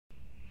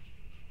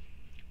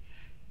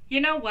You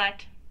know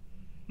what?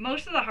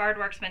 Most of the hard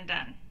work's been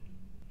done.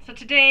 So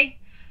today,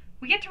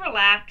 we get to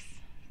relax.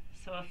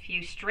 So a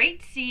few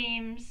straight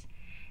seams,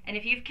 and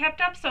if you've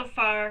kept up so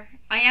far,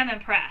 I am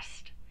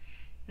impressed.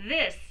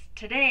 This,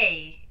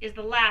 today, is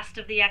the last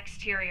of the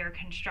exterior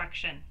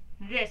construction,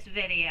 this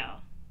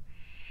video.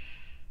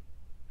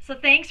 So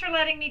thanks for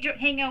letting me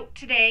hang out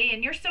today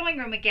in your sewing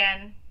room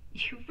again.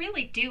 You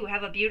really do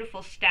have a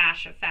beautiful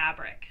stash of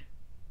fabric.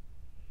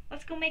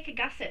 Let's go make a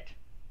gusset.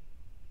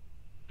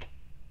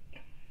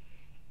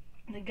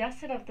 The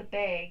gusset of the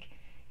bag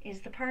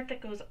is the part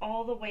that goes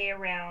all the way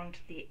around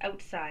the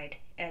outside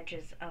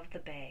edges of the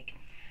bag.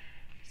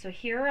 So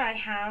here I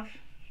have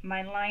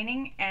my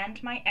lining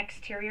and my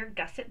exterior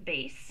gusset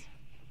base.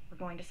 We're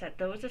going to set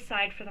those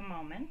aside for the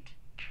moment.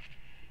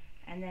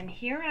 And then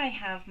here I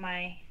have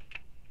my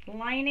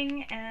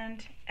lining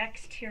and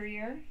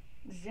exterior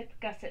zip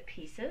gusset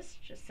pieces,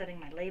 just setting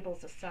my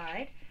labels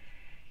aside.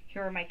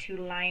 Here are my two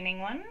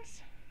lining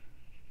ones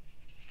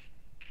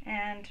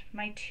and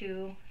my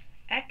two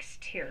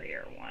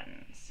exterior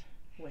ones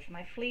with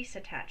my fleece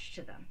attached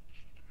to them.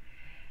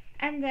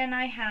 And then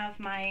I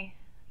have my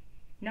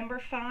number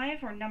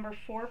 5 or number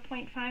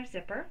 4.5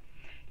 zipper.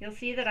 You'll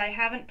see that I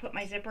haven't put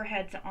my zipper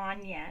heads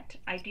on yet.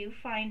 I do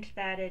find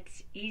that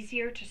it's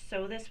easier to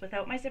sew this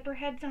without my zipper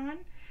heads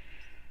on.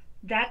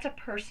 That's a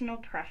personal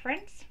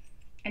preference.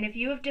 And if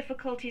you have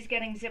difficulties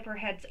getting zipper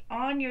heads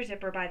on your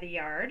zipper by the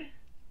yard,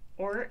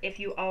 or if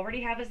you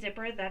already have a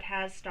zipper that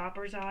has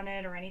stoppers on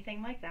it or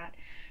anything like that,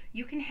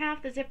 you can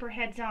have the zipper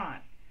heads on.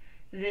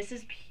 This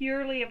is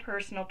purely a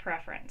personal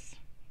preference.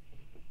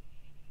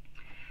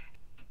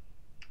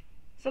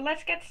 So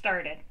let's get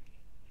started.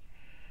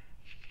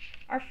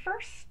 Our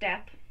first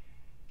step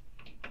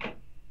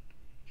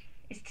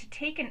is to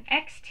take an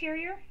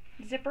exterior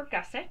zipper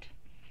gusset.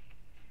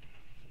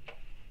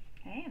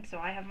 Okay, and so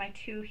I have my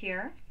two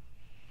here.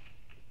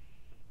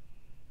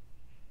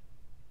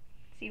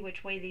 See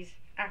which way these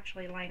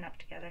actually line up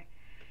together.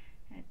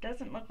 And it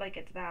doesn't look like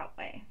it's that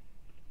way.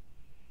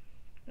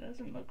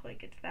 Doesn't look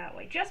like it's that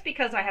way. Just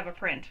because I have a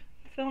print.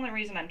 It's the only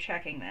reason I'm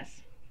checking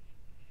this.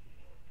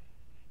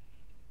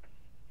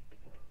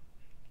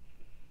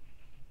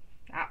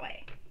 That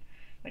way.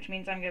 Which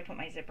means I'm going to put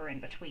my zipper in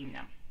between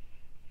them.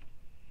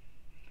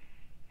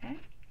 Okay,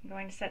 I'm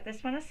going to set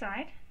this one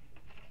aside.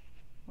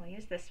 We'll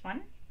use this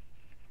one.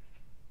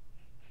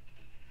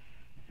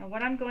 Now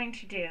what I'm going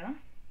to do,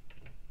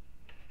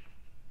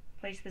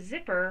 place the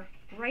zipper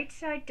right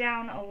side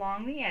down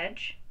along the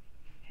edge.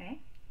 Okay,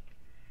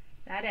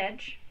 that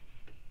edge,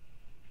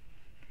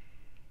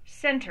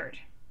 centered,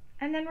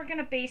 and then we're going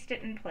to baste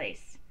it in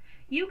place.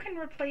 You can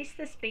replace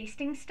this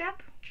basting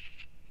step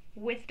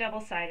with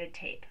double-sided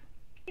tape.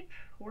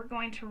 We're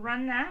going to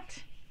run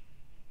that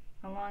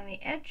along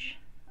the edge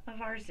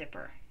of our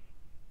zipper,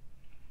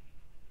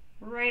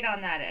 right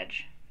on that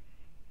edge.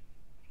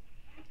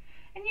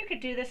 And you could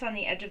do this on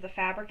the edge of the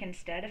fabric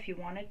instead if you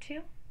wanted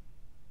to.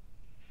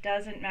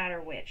 Doesn't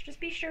matter which. Just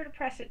be sure to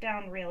press it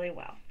down really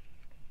well.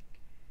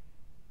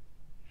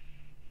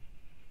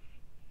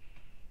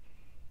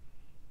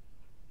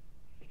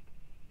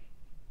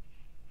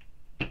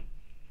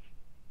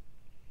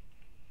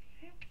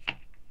 Okay.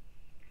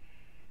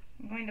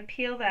 I'm going to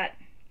peel that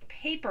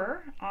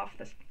paper off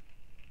the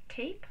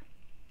tape.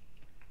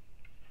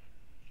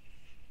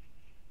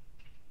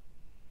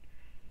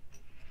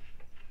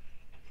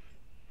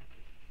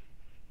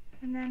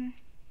 And then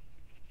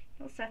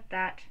we'll set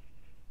that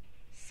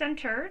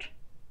centered.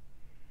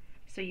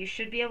 So you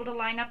should be able to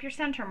line up your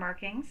center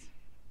markings,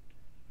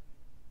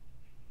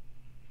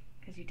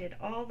 because you did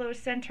all those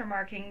center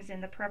markings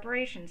in the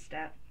preparation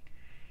step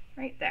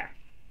right there.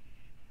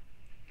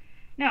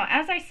 Now,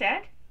 as I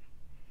said,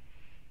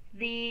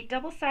 the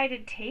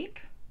double-sided tape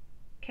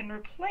can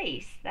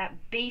replace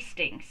that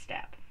basting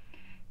step.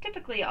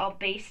 Typically I'll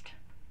baste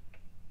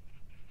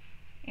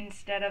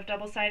instead of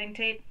double-siding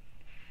tape.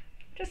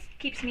 Just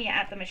keeps me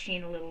at the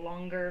machine a little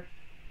longer.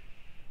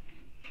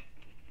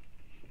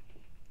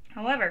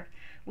 However,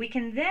 we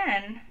can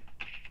then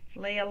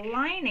lay a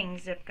lining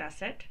zip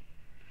gusset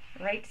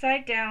right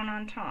side down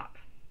on top.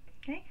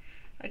 Okay?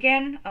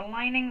 Again,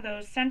 aligning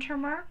those center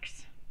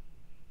marks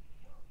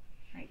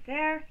right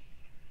there.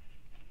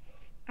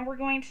 And we're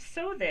going to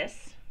sew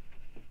this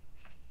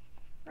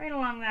right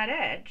along that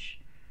edge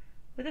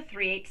with a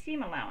 3/8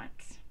 seam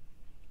allowance.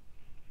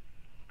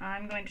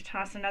 I'm going to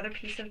toss another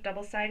piece of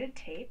double-sided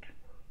tape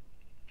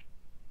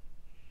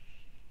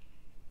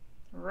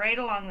right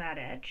along that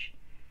edge.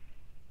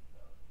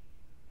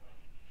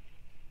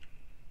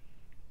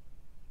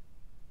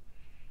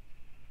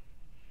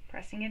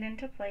 Pressing it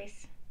into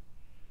place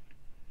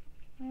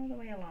all the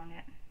way along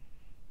it.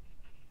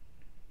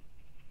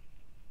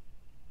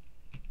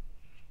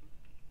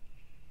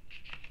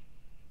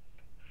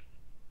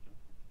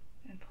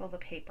 And pull the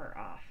paper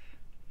off.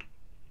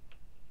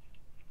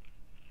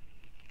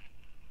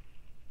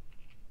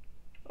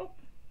 Oh,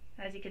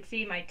 as you can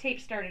see, my tape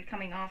started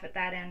coming off at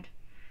that end.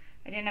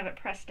 I didn't have it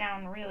pressed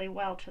down really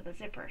well to the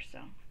zipper, so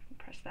I'll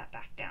press that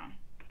back down.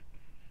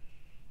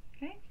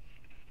 Okay.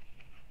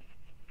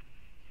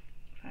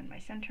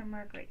 center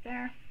mark right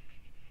there,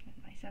 and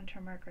my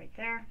center mark right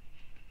there.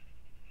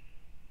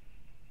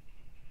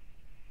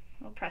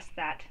 We'll press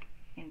that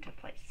into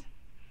place.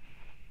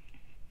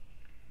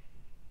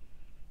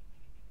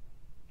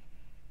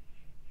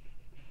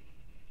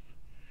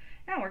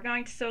 Now we're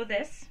going to sew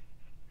this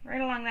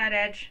right along that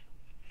edge,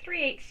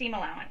 3/8 seam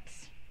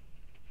allowance.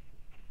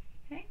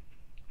 Okay.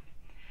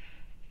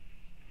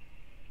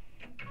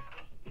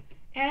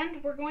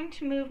 And we're going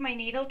to move my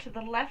needle to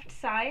the left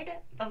side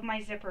of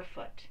my zipper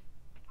foot.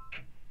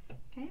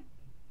 Okay.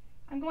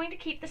 I'm going to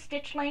keep the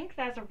stitch length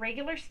as a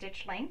regular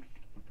stitch length,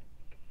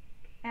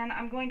 and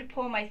I'm going to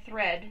pull my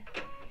thread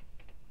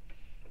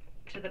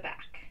to the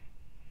back.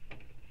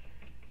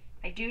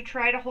 I do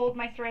try to hold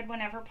my thread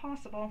whenever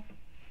possible.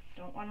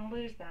 Don't want to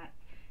lose that.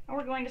 And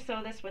we're going to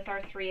sew this with our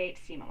 3/8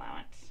 seam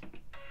allowance.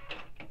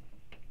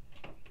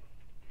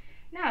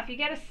 Now, if you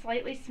get a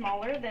slightly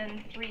smaller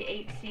than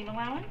 3/8 seam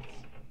allowance,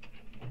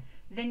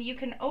 then you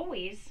can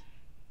always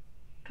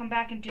come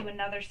back and do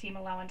another seam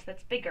allowance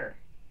that's bigger.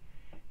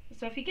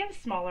 So if you get a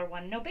smaller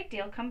one, no big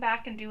deal, come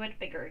back and do it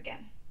bigger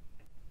again.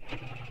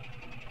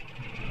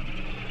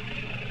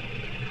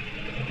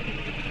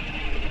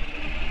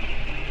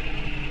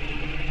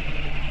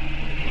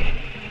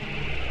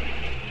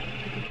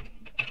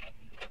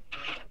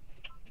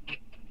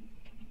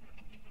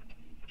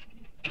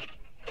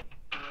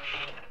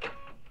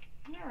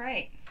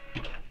 Alright,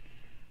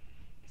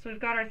 so we've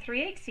got our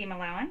 3/8 seam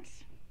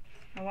allowance.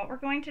 Now what we're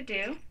going to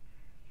do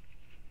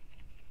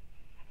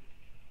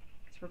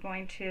is we're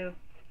going to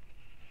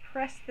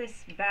press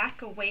this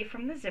back away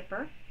from the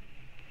zipper.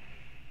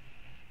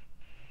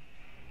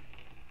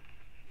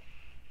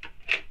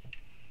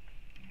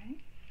 Okay.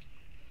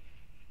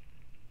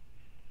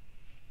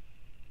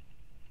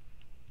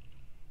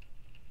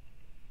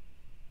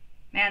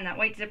 Man, that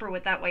white zipper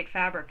with that white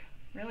fabric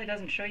really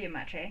doesn't show you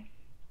much, eh?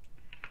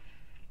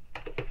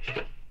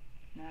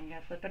 Now I'm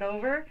going to flip it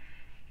over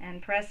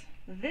and press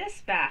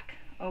this back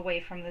away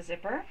from the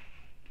zipper,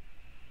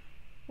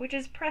 which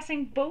is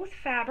pressing both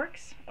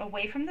fabrics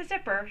away from the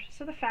zipper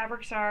so the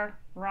fabrics are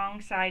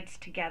wrong sides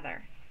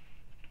together.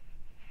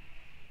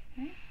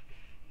 Okay.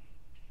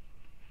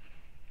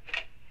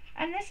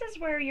 And this is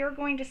where you're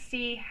going to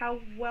see how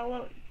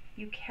well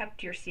you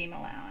kept your seam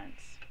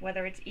allowance,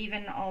 whether it's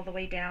even all the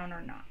way down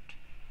or not.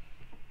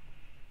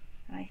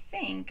 And I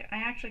think I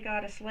actually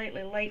got a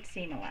slightly light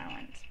seam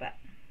allowance, but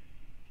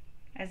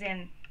as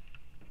in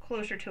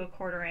closer to a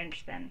 1/4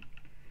 inch than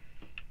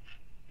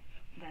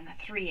a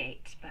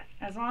 3/8. But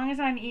as long as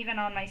I'm even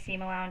on my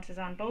seam allowances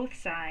on both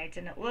sides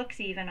and it looks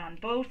even on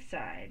both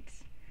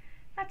sides,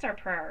 that's our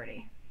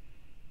priority.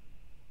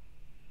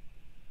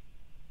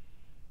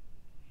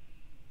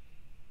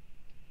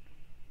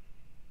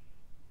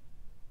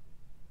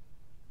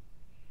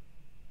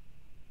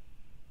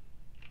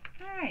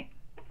 Alright.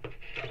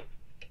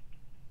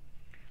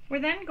 We're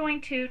then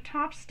going to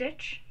top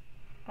stitch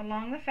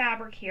along the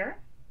fabric here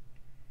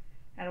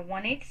at a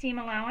 1/8 seam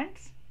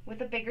allowance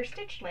with a bigger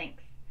stitch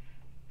length.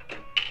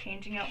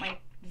 Changing out my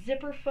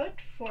zipper foot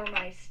for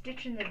my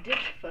stitch in the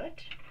ditch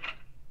foot.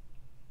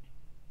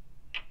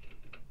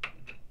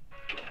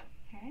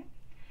 Okay.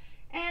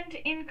 And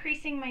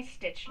increasing my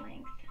stitch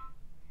length.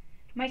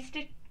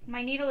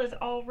 My needle is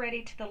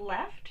already to the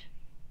left,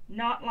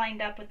 not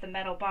lined up with the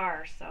metal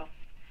bar, so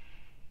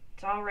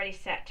it's already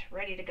set,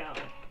 ready to go.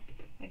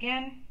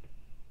 Again,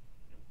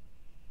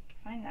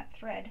 find that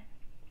thread.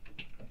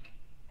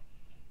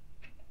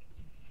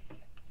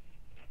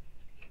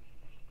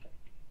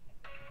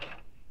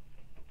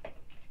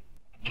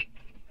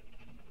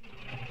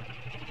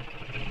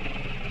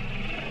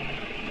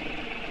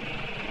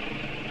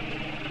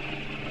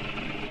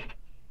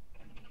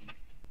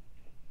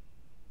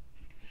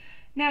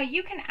 Now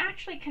you can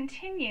actually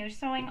continue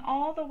sewing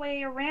all the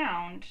way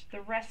around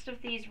the rest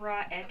of these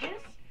raw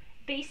edges,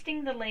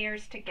 basting the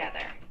layers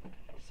together.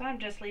 So I'm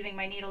just leaving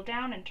my needle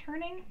down and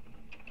turning.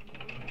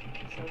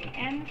 So the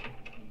end.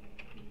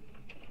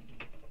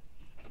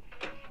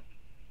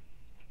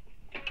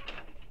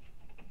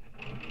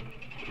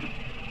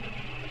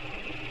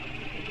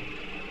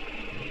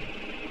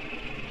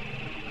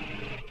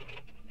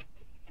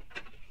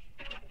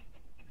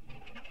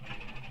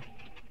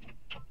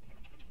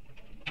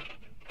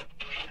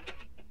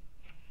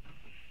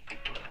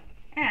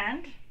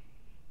 And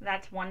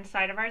that's one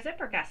side of our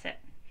zipper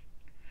gusset.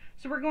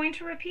 So we're going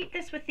to repeat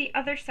this with the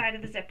other side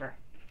of the zipper.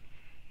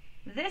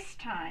 This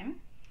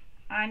time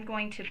I'm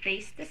going to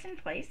baste this in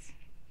place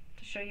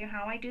to show you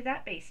how I do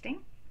that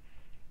basting.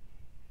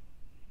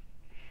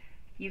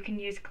 You can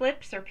use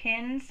clips or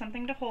pins,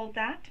 something to hold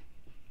that.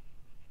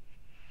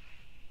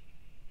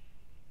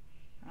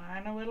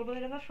 I'm a little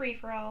bit of a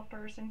free-for-all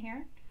person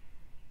here.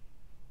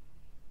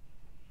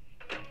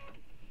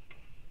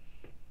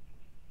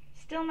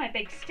 Still my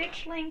big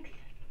stitch length.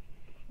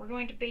 We're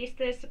going to baste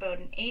this about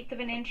 1/8 of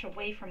an inch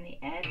away from the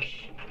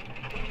edge.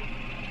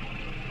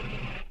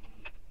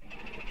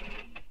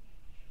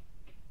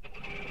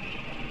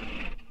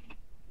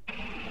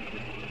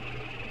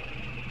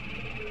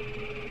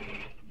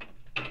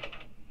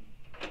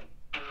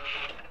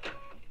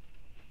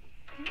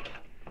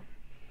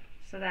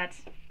 So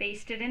that's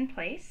basted in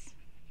place.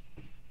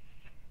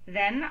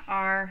 Then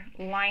our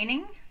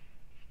lining,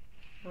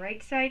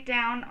 right side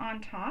down on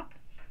top,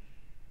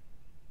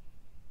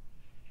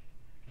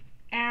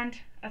 and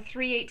a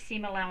 3/8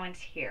 seam allowance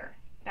here.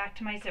 Back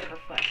to my zipper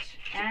foot.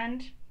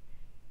 And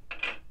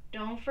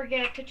don't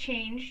forget to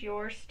change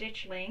your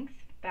stitch length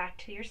back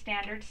to your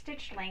standard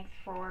stitch length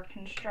for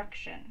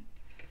construction.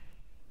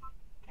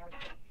 There we go.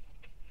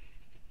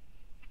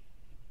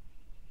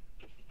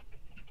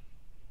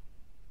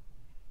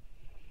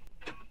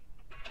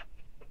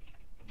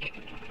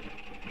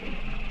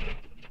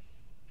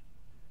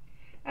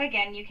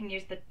 Again, you can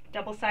use the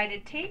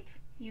double-sided tape,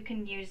 you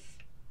can use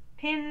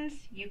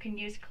pins, you can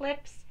use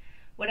clips,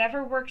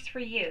 whatever works for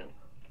you.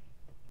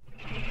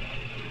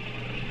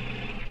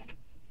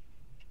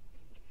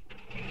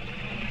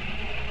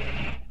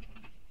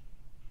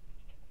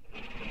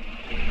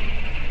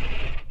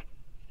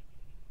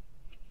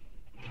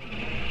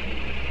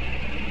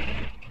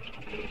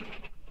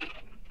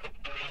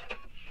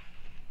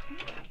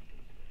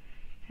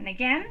 And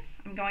again,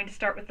 I'm going to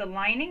start with the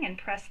lining and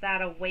press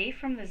that away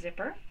from the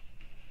zipper.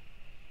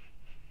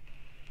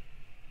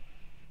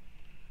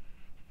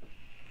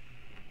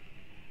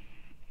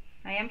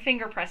 I am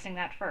finger pressing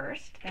that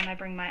first, then I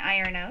bring my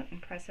iron out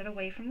and press it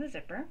away from the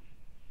zipper.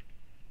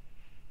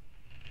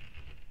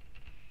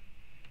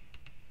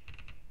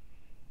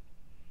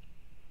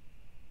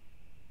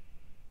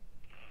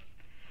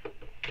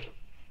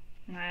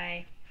 And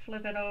I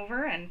flip it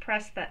over and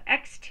press the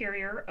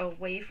exterior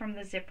away from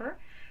the zipper,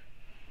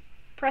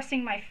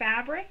 pressing my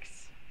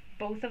fabrics,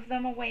 both of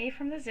them away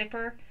from the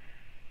zipper,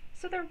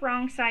 so they're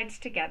wrong sides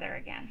together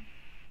again,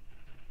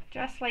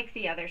 just like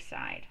the other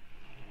side.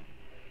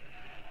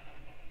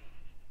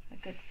 A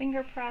good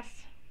finger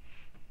press,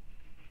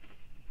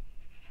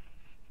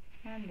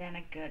 and then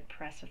a good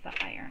press with the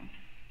iron.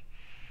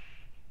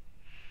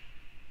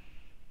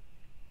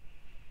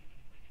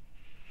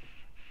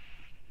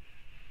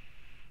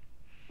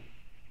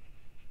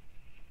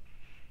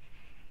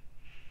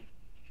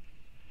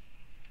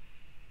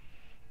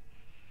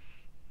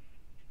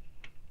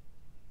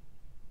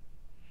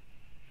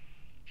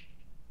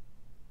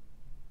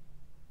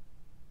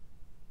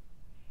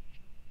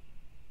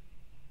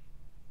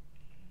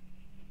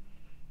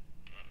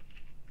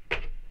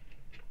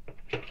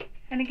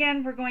 And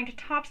again, we're going to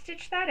top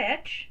stitch that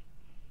edge.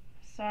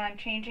 So I'm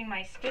changing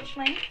my stitch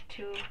length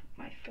to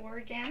my 4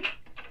 again.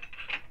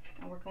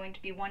 And we're going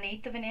to be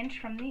 1/8 of an inch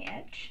from the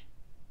edge.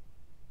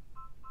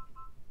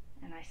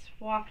 And I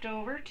swapped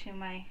over to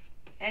my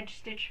edge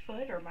stitch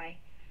foot, or my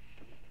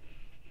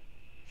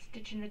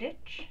stitch in the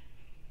ditch.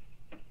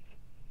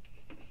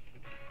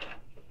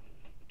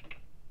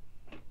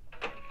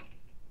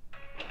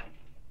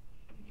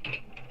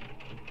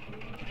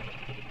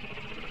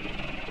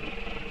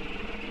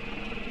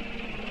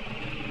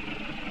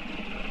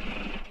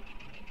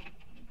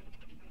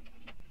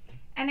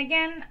 And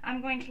again,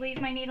 I'm going to leave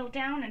my needle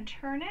down and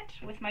turn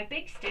it. With my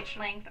big stitch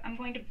length, I'm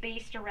going to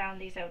baste around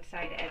these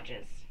outside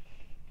edges.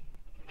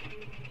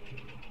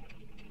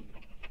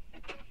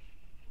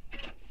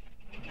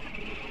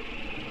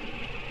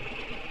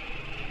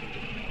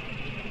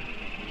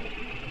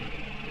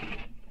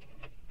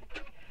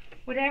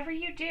 Whatever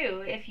you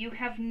do, if you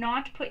have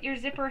not put your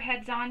zipper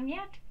heads on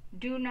yet,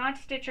 do not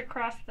stitch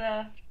across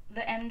the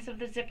ends of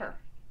the zipper.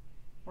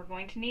 We're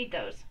going to need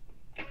those.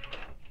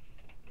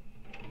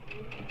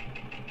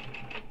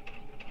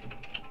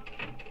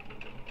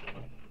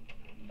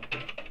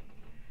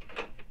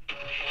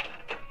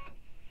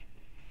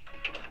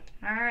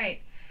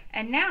 Alright,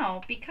 and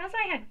now, because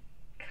I had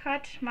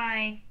cut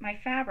my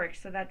fabric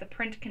so that the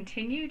print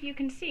continued, you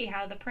can see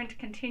how the print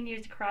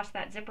continues across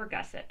that zipper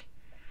gusset.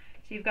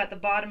 So you've got the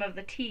bottom of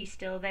the T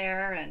still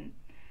there, and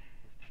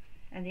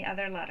the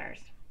other letters.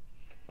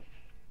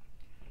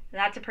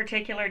 That's a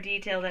particular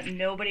detail that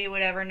nobody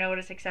would ever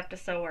notice except a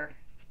sewer,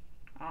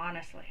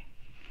 honestly.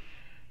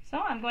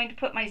 So I'm going to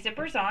put my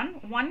zippers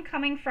on, one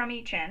coming from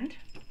each end.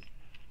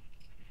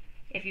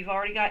 If you've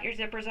already got your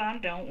zippers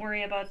on, don't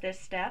worry about this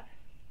step.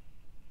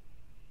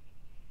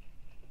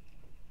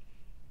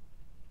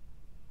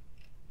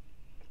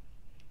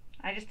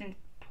 I just didn't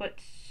put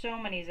so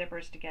many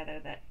zippers together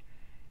that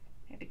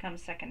it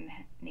becomes second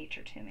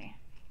nature to me.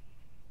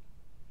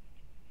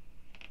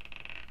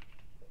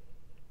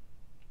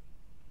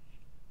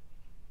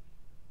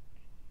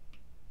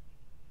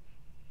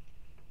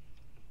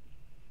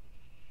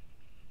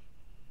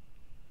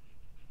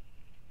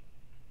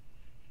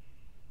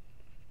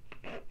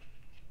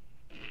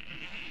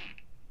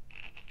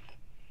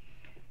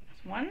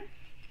 That's one.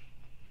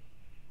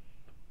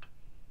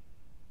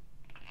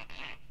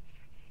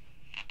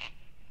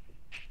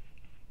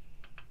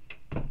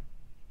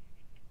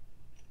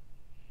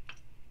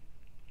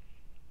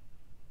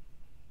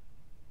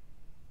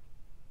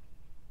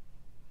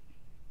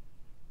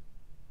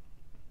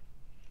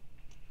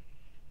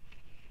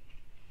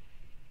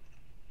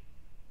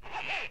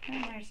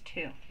 And there's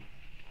two.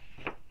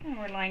 And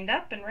we're lined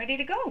up and ready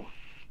to go.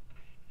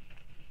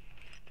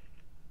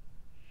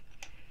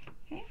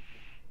 Okay.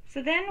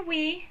 So then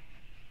we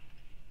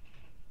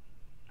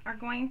are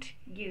going to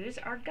use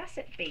our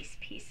gusset base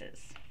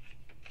pieces.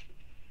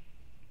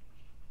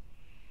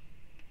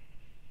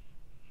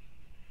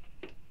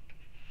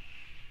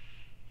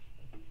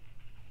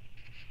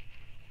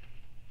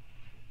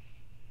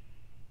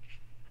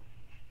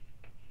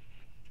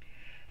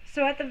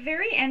 So at the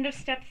very end of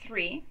step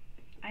 3,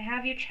 I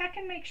have you check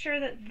and make sure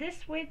that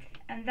this width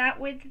and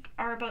that width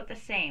are about the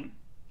same.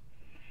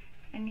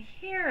 And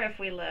here, if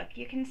we look,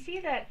 you can see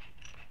that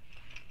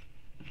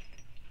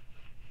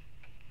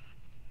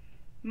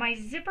my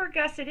zipper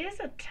gusset is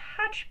a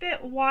touch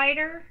bit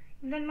wider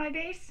than my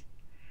base.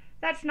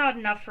 That's not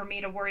enough for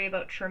me to worry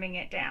about trimming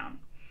it down.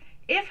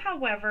 If,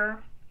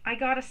 however, I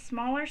got a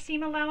smaller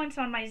seam allowance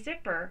on my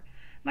zipper,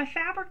 my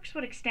fabrics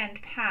would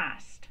extend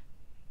past.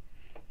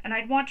 And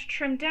I'd want to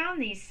trim down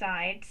these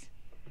sides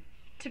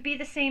to be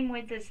the same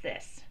width as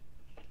this.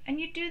 And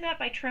you do that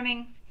by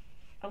trimming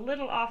a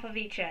little off of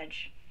each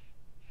edge.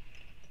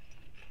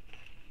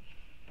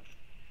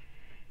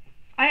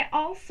 I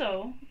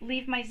also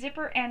leave my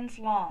zipper ends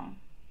long.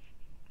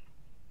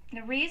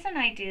 The reason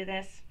I do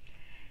this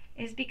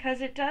is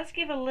because it does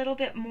give a little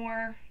bit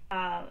more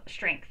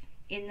strength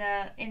in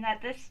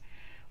that this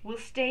will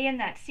stay in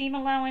that seam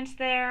allowance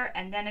there,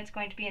 and then it's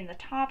going to be in the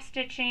top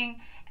stitching,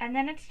 and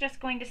then it's just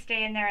going to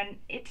stay in there, and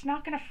it's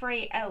not going to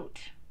fray out.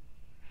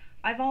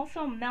 I've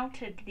also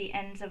melted the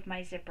ends of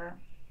my zipper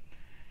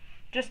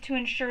just to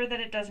ensure that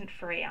it doesn't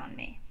fray on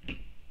me.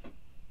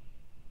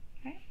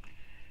 Okay.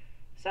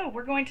 So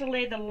we're going to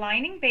lay the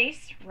lining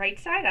base right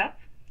side up,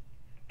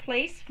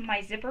 place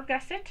my zipper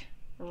gusset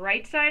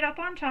right side up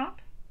on top,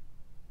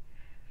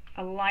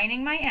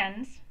 aligning my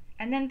ends,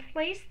 and then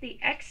place the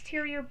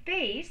exterior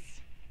base.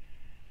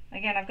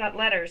 Again, I've got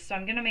letters, so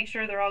I'm going to make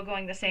sure they're all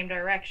going the same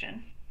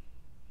direction.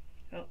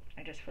 Oh,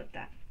 I just flipped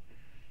that.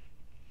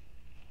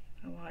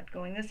 I want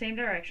going the same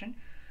direction.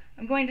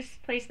 I'm going to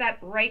place that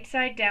right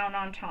side down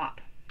on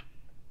top.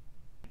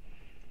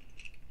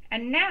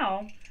 And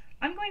now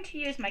I'm going to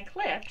use my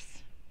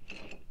clips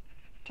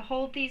to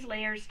hold these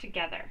layers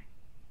together.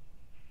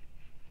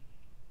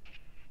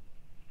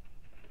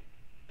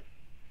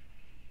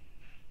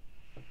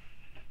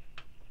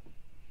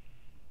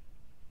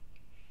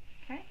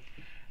 Okay.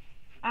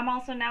 I'm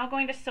also now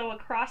going to sew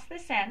across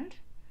this end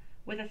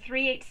with a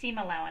 3/8 seam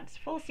allowance,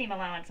 full seam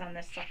allowance on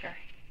this sucker.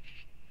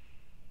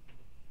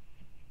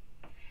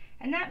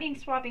 And that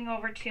means swapping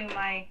over to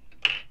my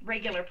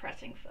regular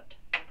presser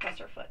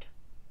foot.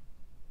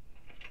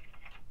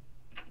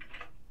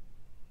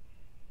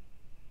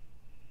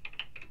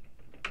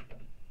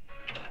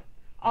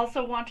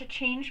 Also want to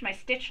change my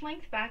stitch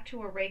length back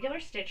to a regular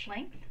stitch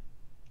length.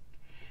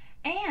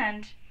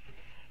 And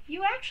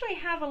you actually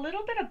have a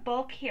little bit of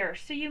bulk here,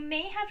 so you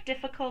may have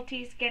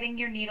difficulties getting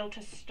your needle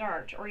to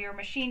start or your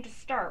machine to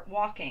start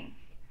walking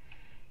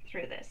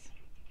through this.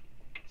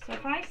 So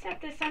if I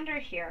set this under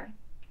here,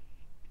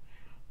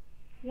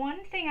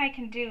 one thing I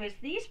can do is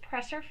these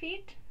presser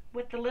feet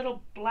with the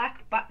little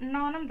black button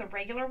on them, the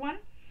regular one,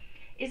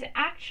 is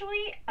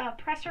actually a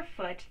presser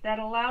foot that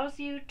allows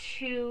you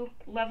to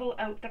level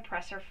out the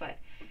presser foot.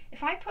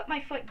 If I put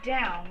my foot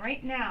down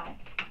right now,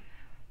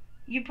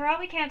 you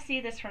probably can't see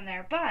this from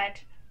there,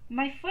 but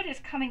my foot is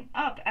coming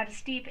up at a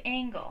steep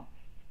angle.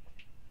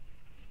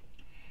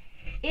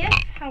 If,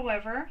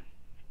 however,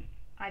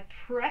 I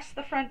press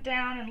the front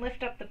down and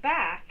lift up the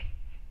back,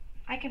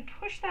 I can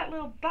push that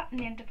little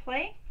button into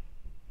play.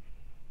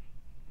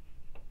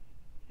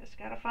 Just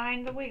gotta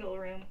find the wiggle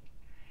room.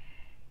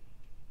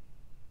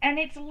 And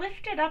it's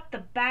lifted up the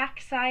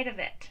back side of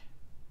it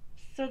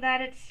so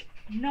that it's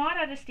not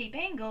at a steep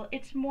angle,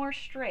 it's more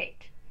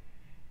straight.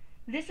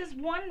 This is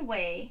one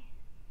way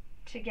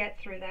to get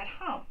through that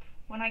hump.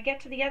 When I get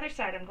to the other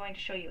side, I'm going to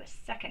show you a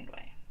second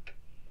way.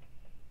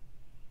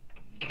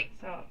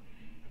 So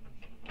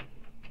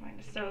I'm going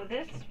to sew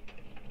this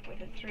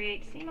with a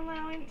 3/8 seam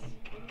allowance.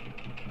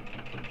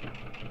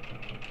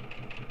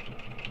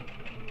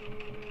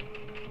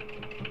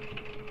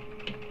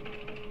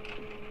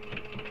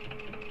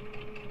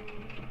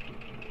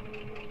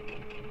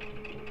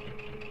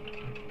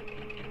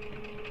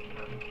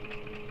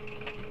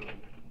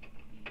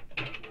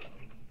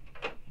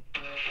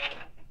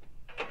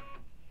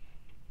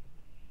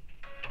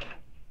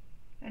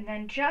 And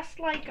then just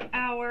like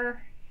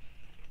our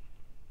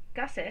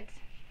gusset,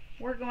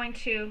 we're going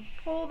to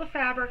pull the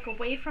fabric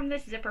away from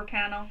this zipper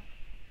panel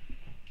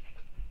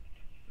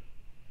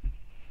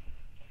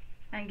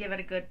and give it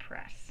a good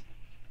press.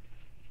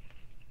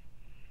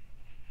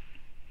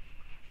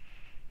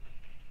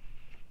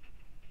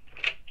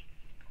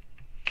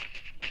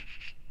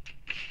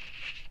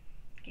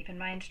 Keeping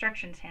my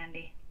instructions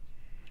handy.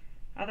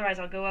 Otherwise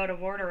I'll go out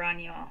of order on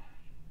you all.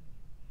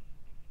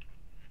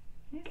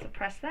 Okay, so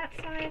press that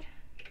side.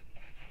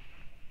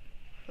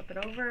 Flip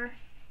it over,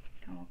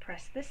 and we'll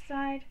press this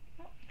side.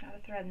 Oh, got a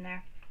thread in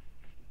there.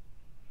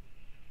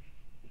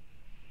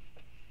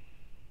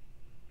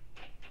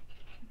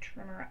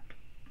 Trim her up.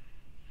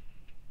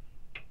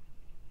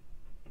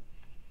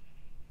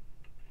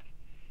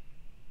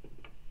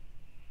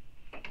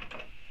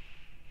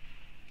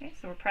 Okay,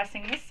 so we're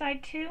pressing this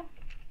side too.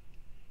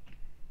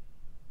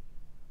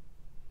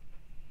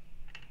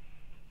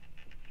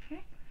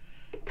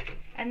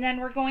 And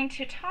then we're going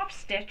to top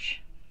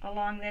stitch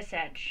along this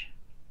edge.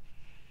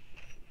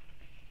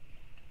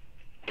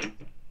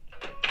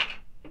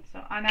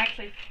 So I'm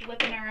actually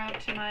flipping her out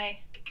to my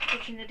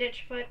stitching the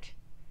ditch foot.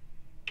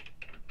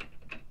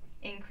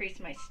 Increase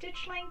my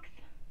stitch length.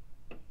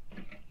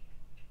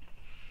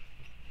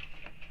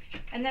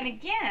 And then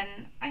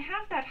again, I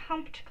have that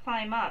hump to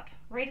climb up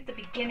right at the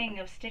beginning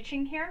of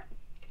stitching here.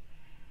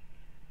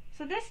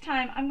 So this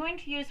time I'm going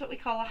to use what we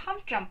call a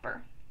hump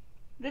jumper.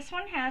 This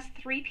one has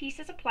 3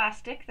 pieces of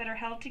plastic that are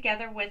held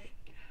together with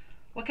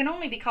what can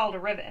only be called a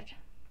rivet.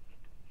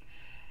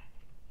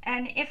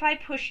 And if I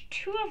push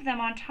 2 of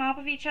them on top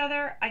of each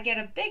other, I get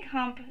a big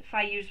hump. If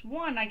I use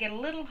 1, I get a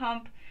little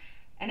hump.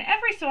 And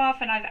every so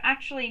often I've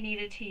actually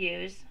needed to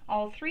use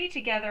all 3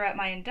 together at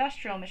my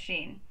industrial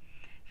machine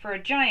for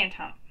a giant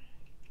hump.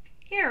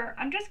 Here,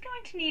 I'm just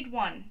going to need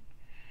 1.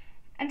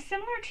 And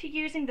similar to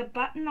using the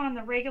button on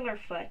the regular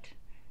foot,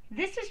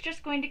 this is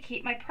just going to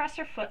keep my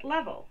presser foot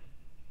level.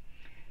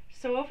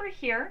 So over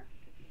here,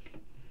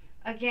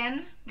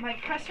 again, my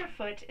presser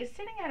foot is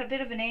sitting at a bit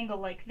of an angle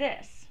like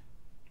this,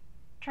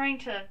 trying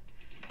to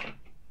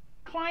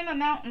climb a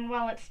mountain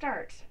while it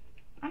starts.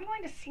 I'm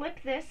going to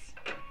slip this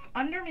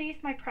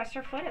underneath my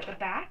presser foot at the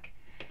back,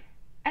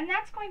 and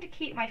that's going to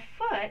keep my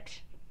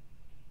foot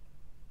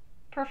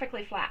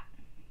perfectly flat.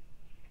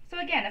 So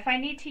again, if I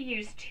need to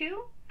use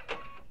 2,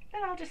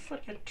 then I'll just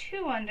slip the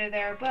 2 under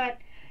there, but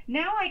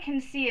now I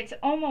can see it's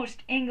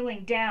almost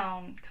angling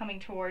down, coming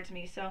towards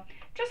me, so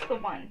just the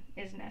 1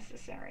 is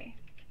necessary.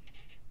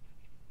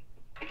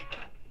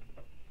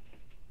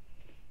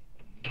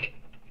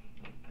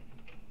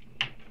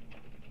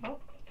 Oh,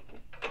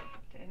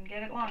 didn't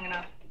get it long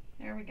enough.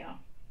 There we go.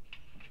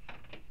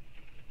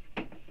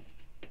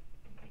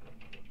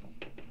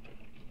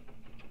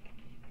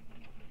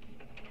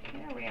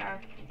 There we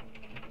are.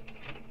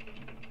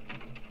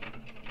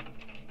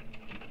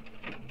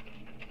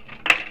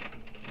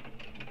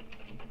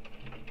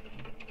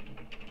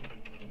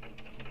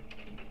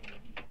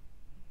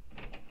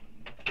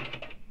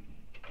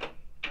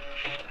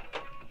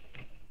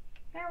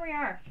 There we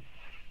are.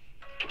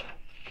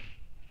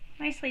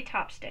 Nicely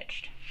top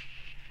stitched.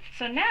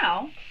 So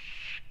now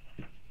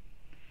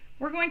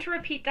we're going to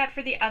repeat that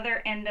for the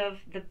other end of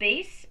the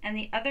base and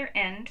the other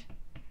end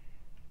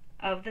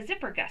of the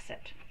zipper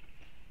gusset.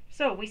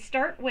 So we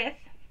start with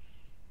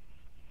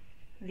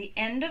the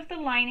end of the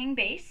lining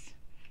base.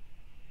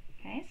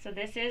 Okay, so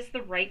this is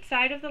the right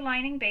side of the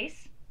lining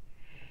base.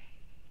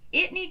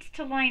 It needs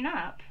to line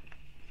up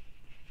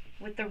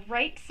with the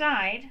right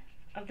side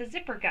of the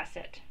zipper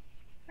gusset,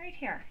 right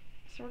here.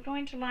 So we're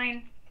going to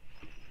line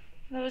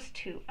those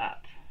 2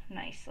 up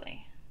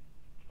nicely.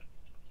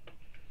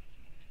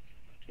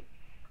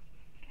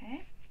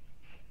 Okay,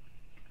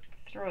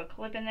 throw a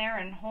clip in there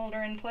and hold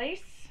her in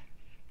place.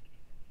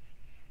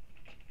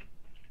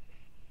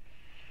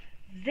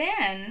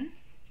 Then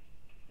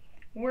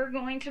we're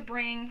going to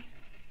bring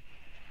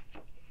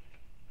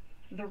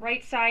the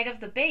right side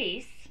of the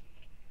base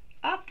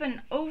up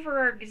and over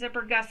our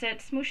zipper gusset,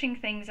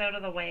 smooshing things out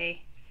of the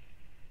way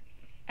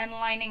and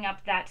lining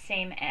up that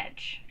same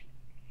edge.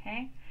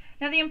 Okay?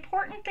 Now the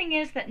important thing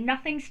is that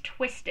nothing's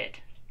twisted.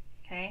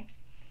 Okay?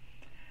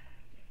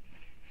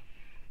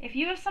 If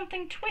you have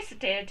something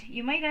twisted,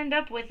 you might end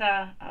up with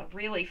a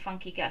really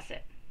funky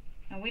gusset.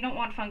 And we don't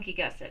want funky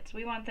gussets.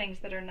 We want things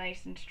that are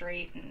nice and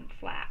straight and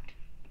flat.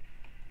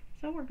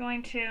 So we're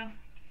going to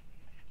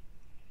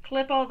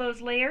clip all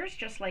those layers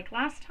just like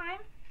last time.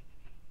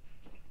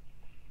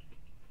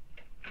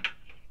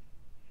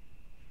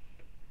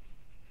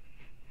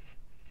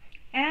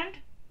 And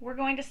we're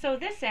going to sew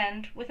this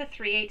end with a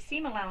 3/8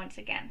 seam allowance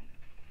again.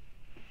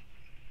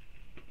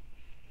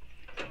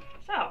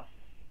 So,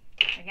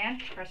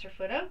 again, presser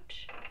foot out,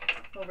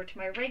 over to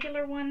my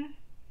regular one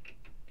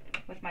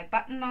with my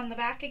button on the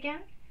back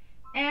again,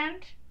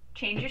 and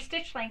change your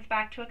stitch length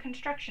back to a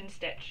construction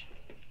stitch.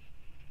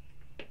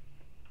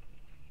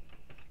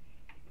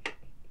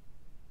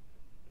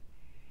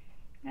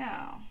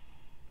 Now,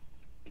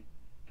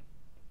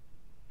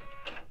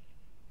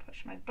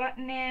 push my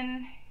button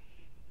in,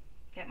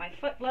 get my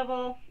foot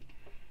level,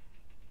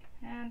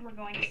 and we're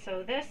going to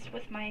sew this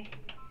with my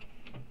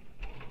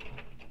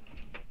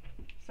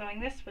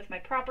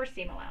proper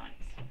seam allowance.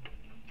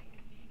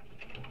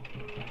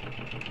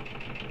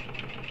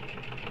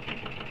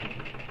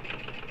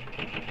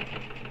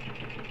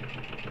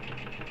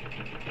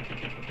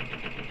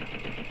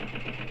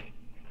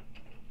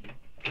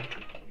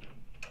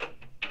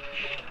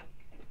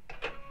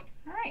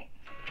 Alright,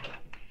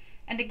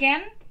 and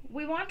again,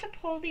 we want to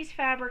pull these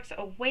fabrics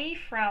away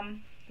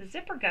from the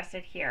zipper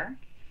gusset here,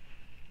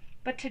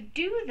 but to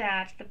do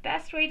that, the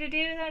best way to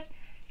do that,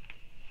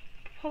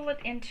 pull it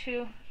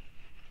into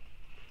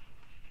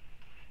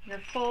your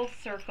full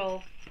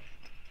circle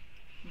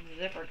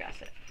zipper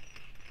gusset.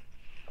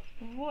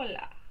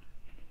 Voila!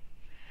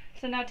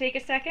 So now take a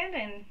second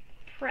and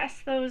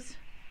press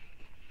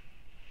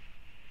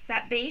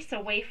that base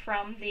away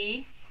from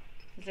the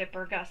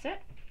zipper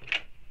gusset.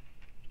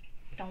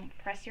 Don't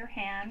press your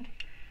hand,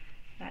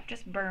 that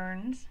just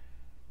burns.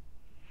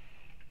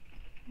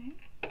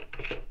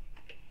 Okay.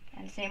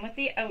 And same with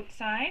the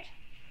outside.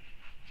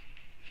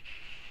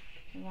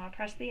 We want to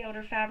press the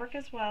outer fabric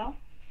as well.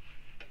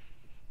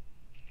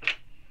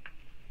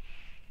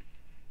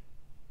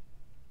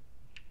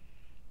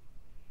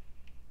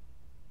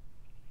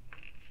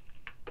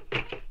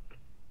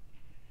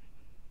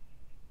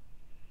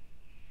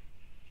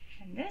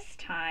 And this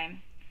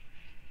time,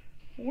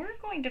 we're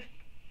going to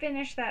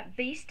finish that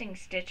basting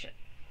stitch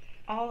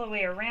all the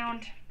way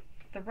around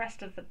the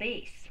rest of the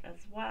base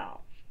as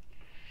well.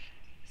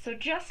 So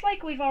just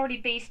like we've already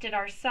basted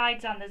our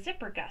sides on the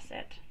zipper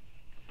gusset,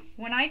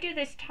 when I do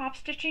this top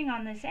stitching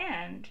on this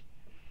end,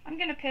 I'm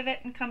going to pivot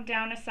and come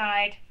down a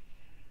side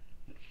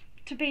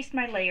to baste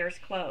my layers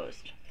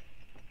closed.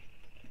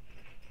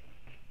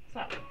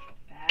 So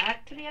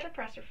back to the other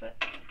presser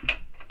foot,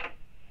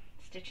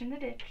 stitch in the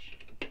ditch,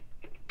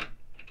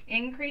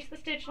 increase the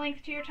stitch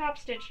length to your top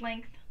stitch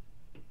length,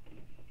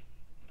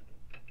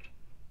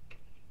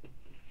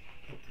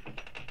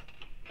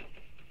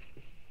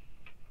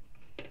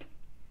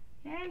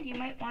 and you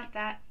might want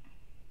that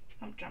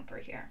hump jumper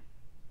here.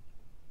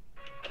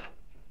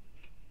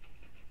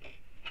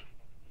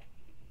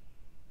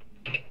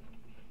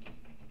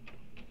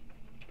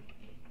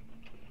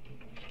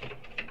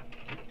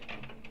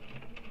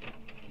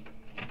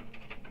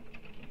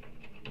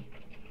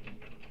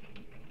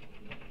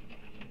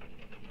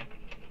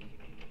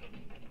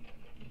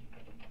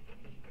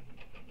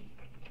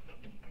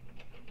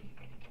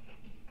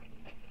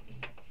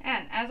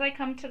 And as I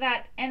come to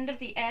that end of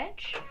the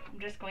edge, I'm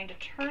just going to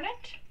turn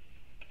it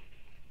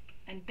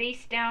and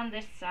baste down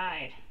this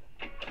side,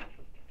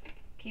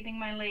 keeping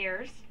my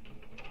layers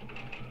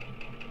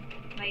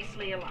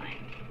nicely aligned.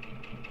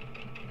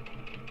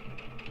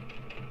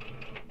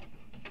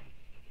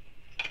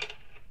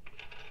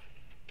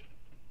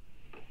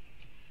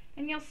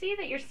 And you'll see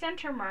that your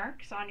center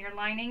marks on your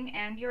lining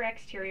and your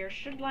exterior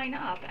should line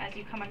up as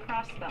you come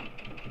across them.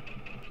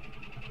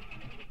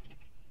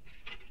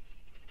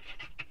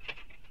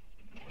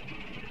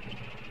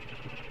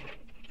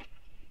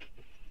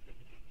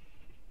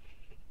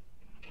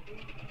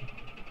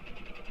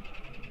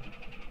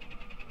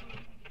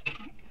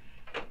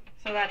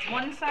 So that's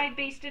one side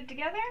basted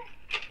together.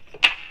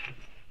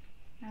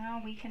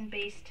 Now we can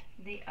baste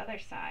the other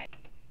side.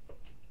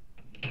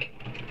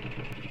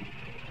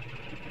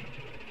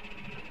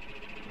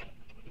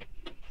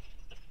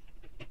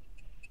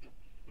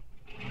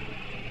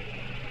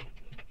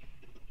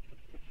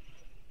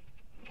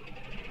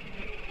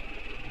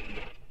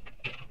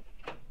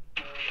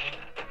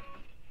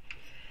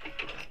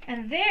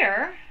 And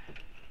there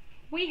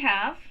we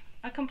have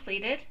a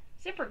completed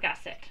zipper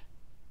gusset.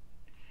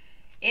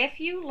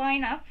 If you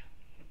line up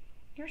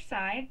your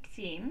side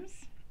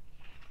seams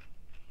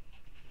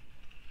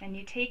and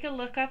you take a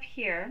look up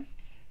here,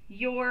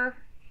 your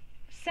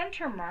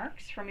center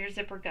marks from your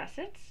zipper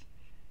gussets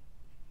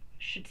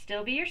should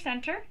still be your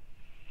center,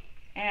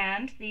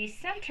 and the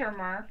center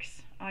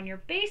marks on your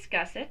base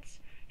gussets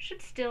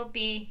should still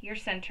be your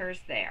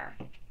centers there.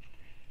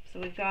 So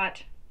we've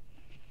got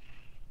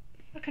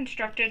a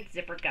constructed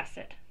zipper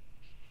gusset.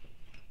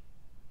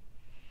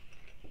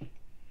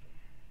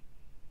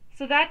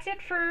 So that's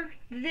it for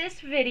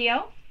this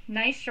video.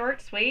 Nice,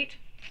 short, sweet.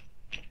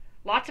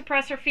 Lots of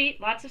presser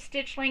feet, lots of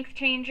stitch length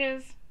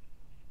changes.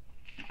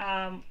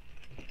 Alright,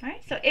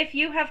 so if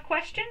you have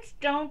questions,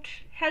 don't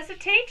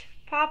hesitate.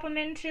 Pop them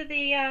into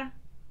the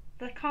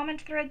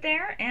comment thread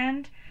there,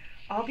 and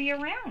I'll be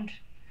around.